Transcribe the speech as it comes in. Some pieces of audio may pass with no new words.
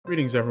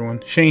Greetings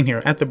everyone, Shane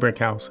here at the Brick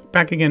House,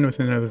 back again with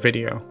another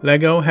video.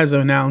 LEGO has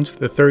announced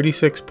the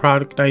 36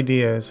 product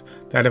ideas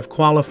that have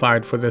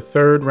qualified for the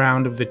third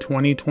round of the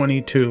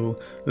 2022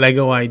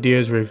 LEGO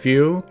Ideas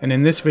Review, and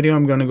in this video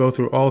I'm going to go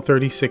through all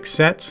 36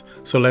 sets,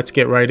 so let's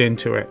get right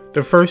into it.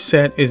 The first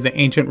set is the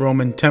Ancient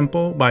Roman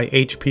Temple by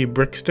HP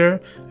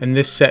Brickster, and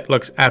this set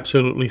looks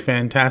absolutely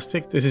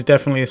fantastic. This is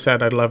definitely a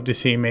set I'd love to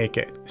see make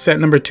it. Set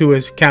number 2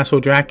 is Castle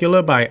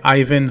Dracula by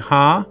Iyan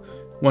Ha.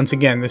 Once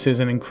again, this is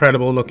an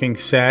incredible looking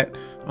set.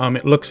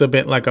 It looks a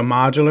bit like a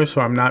modular,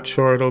 so I'm not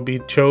sure it'll be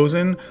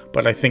chosen,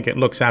 but I think it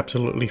looks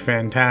absolutely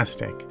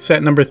fantastic.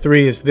 Set number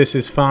 3 is This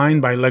Is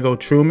Fine by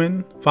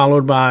legotruman,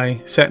 followed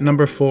by set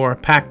number 4,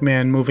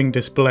 Pac-Man Moving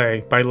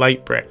Display by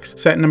LiteBricks.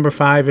 Set number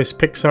 5 is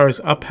PIXAR'S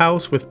Up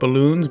House with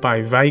Balloons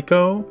by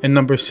Vaicko, and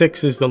number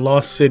 6 is The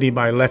Lost City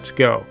by Let's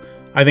Go.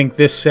 I think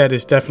this set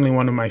is definitely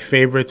one of my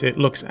favorites. It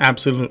looks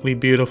absolutely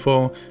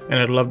beautiful, and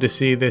I'd love to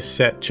see this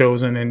set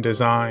chosen and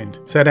designed.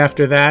 Set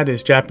after that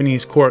is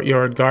Japanese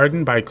Courtyard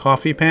Garden by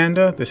Coffee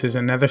Panda. This is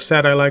another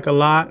set I like a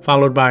lot,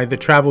 followed by The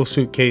Travel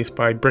Suitcase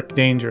by Brick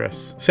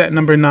Dangerous. Set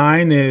number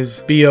 9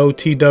 is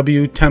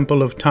BOTW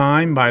Temple of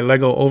Time by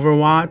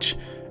LEGOverwatch.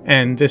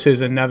 And this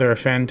is another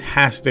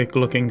fantastic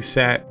looking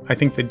set. I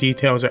think the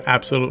details are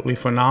absolutely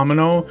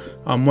phenomenal.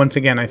 Once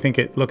again, I think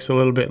it looks a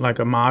little bit like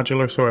a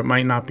modular, so it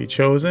might not be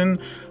chosen,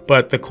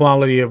 but the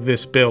quality of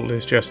this build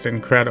is just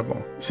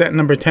incredible. Set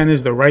number 10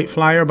 is the WRIGHT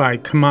FLYER by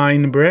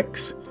PAC-MAN,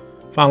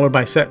 followed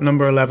by set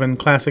number 11,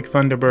 Classic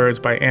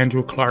Thunderbirds by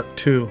Andrew Clark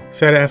 2.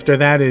 Set after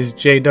that is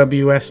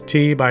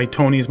JWST by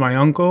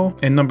tonysmyuncle,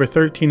 and number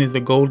 13 is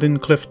the Golden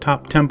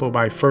CLIFFTOP Temple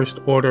by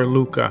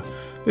FirstOrderLukax.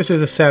 This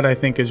is a set I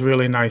think is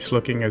really nice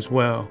looking as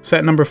well.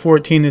 Set number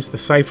 14 is the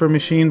CIPHER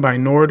Machine by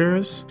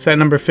Norders. Set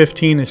number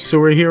 15 is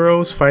Sewer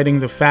Heroes Fighting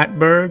the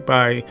FATBERG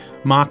by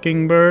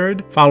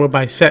MOCingbird, followed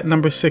by set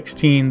number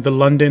 16, The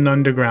London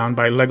Underground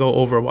by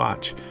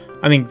LEGOverwatch.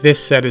 I think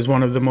this set is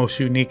one of the most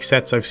unique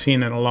sets I've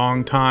seen in a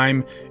long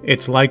time.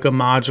 It's like a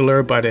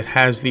modular, but it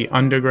has the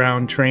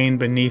underground train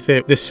beneath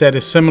it. This set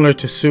is similar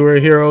to Sewer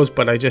Heroes,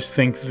 but I just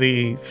think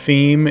the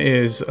theme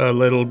is a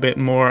little bit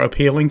more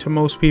appealing to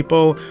most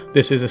people.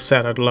 This is a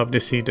set I'd love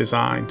to see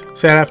designed.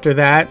 Set after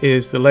that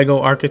is the Lego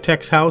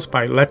Architect's House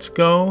by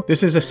Let's.Go.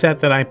 This is a set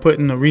that I put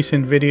in a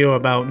recent video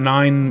about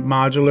 9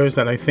 modulars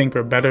that I think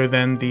are better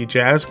than the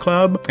Jazz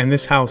Club, and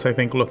this house I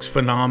think looks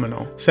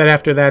phenomenal. Set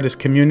after that is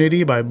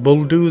Community by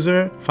Bulldoozer,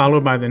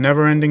 followed by the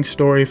Neverending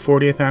Story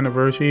 40th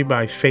Anniversary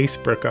by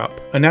FACEBRICKUP.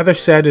 Another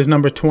set is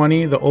number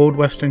 20, The Old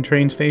Western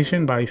Train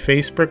Station by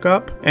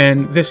FACEBRICKUP,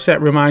 and this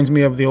set reminds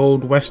me of the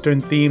old Western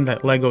theme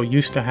that LEGO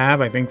used to have.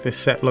 I think this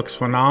set looks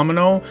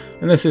phenomenal,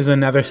 and this is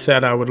another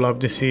set I would love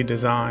to see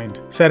designed.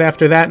 Set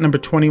after that, number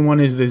 21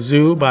 is The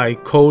Zoo by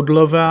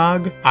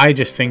COURTYARD. I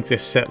just think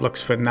this set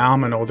looks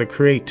phenomenal. The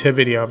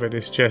creativity of it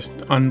is just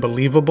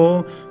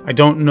unbelievable. I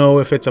don't know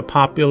if it's a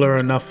popular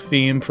enough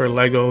theme for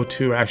LEGO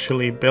to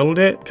actually build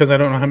it, because I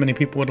don't know how many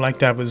people would like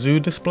to have a zoo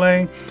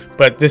display,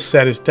 but this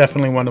set is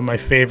definitely one of my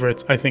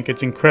favorites. I think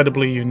it's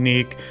incredibly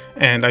unique,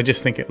 and I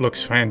just think it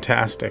looks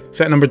fantastic.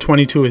 Set number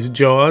 22 is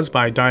Jaws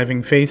by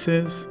Diving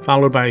Faces,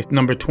 followed by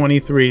number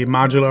 23,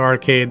 Modular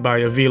Arcade by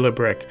Avila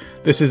Brick.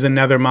 This is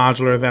another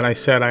modular that I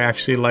said I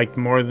actually liked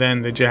more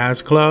than the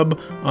Jazz Club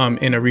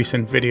in a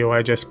recent video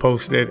I just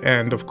posted,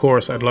 and of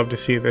course I'd love to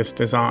see this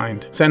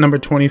designed. Set number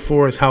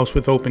 24 is House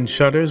with Open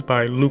Shutters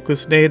by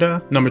Lucas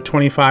Data. Number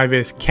 25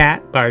 is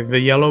Cat by The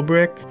Yellow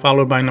Brick,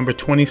 followed by number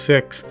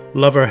 26,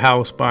 Lover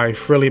House by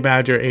Frilly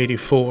Badger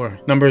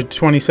 84. Number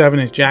 27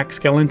 is Jack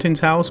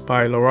Skellington's House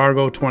by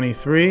Largo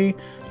 23.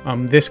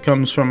 This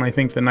comes from, I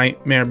think, The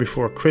Nightmare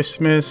Before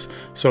Christmas,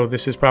 so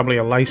this is probably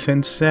a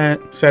licensed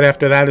set. Set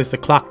after that is the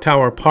Clock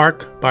Tower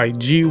Park by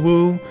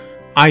Jiwoo.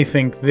 I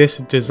think this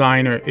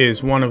designer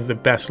is one of the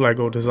best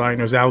LEGO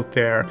designers out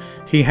there.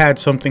 He had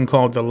something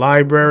called the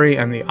Library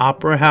and the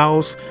Opera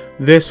House.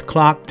 This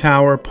Clock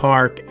Tower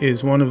Park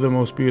is one of the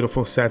most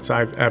beautiful sets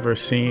I've ever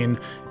seen,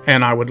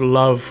 and I would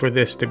love for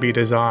this to be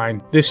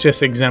designed. This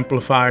just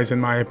exemplifies, in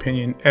my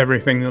opinion,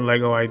 everything the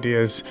LEGO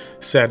Ideas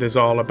set is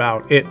all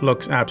about. It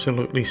looks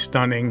absolutely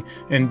stunning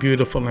and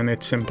beautiful in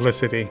its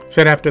simplicity.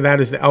 Set after that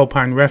is the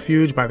Alpine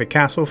Refuge by the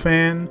Castle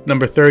Fan.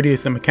 Number 30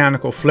 is the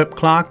Mechanical Flip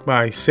Clock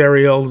by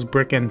Serial's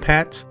Brick and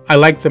Pets. I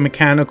like the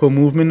mechanical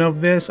movement of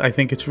this. I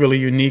think it's really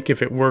unique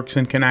if it works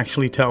and can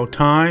actually tell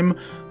time.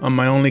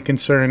 My only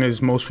concern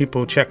is most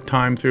people check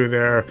time through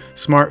their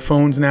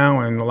smartphones now,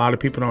 and a lot of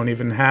people don't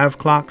even have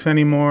clocks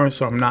anymore,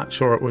 so I'm not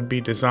sure it would be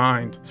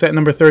designed. Set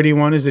number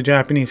 31 is the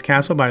Japanese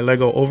Castle by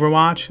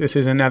LEGOverwatch. This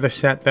is another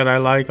set that I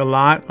like a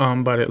lot,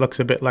 but it looks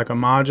a bit like a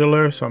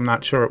modular, so I'm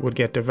not sure it would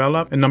get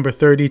developed. And number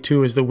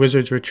 32 is the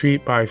Wizard's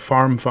Retreat by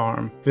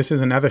Farm. This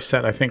is another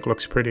set I think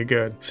looks pretty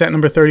good. Set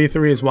number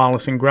 33 is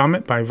Wallace and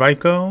Gromit by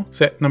Vaicko.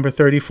 Set number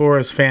 34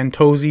 is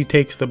Fantozzi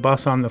Takes the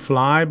Bus on the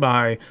Fly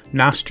by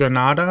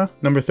Nostranada.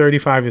 Number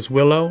 35 is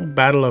Willow,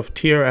 Battle of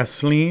Tir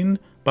Asleen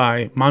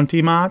by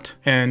Montimot,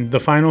 and the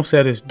final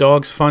set is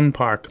Dog's Fun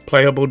Park,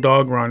 Playable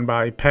Dog Run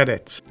by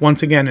Petits.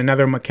 Once again,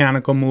 another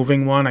mechanical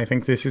moving one. I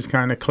think this is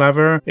kind of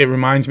clever. It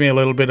reminds me a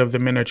little bit of the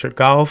miniature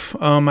golf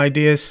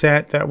ideas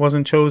set that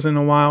wasn't chosen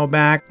a while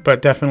back,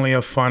 but definitely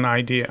a fun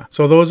idea.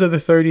 So those are the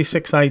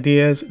 36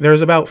 ideas.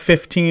 There's about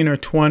 15 or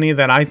 20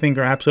 that I think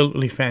are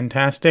absolutely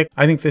fantastic.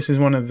 I think this is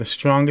one of the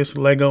strongest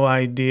LEGO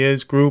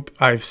ideas group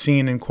I've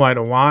seen in quite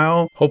a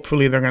while.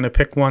 Hopefully they're going to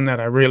pick one that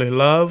I really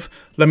love.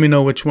 Let me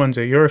know which ones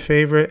are your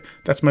favorite.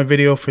 That's my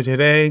video for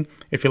today.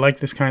 If you like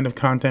this kind of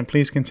content,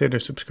 please consider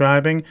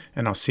subscribing,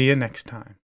 and I'll see you next time.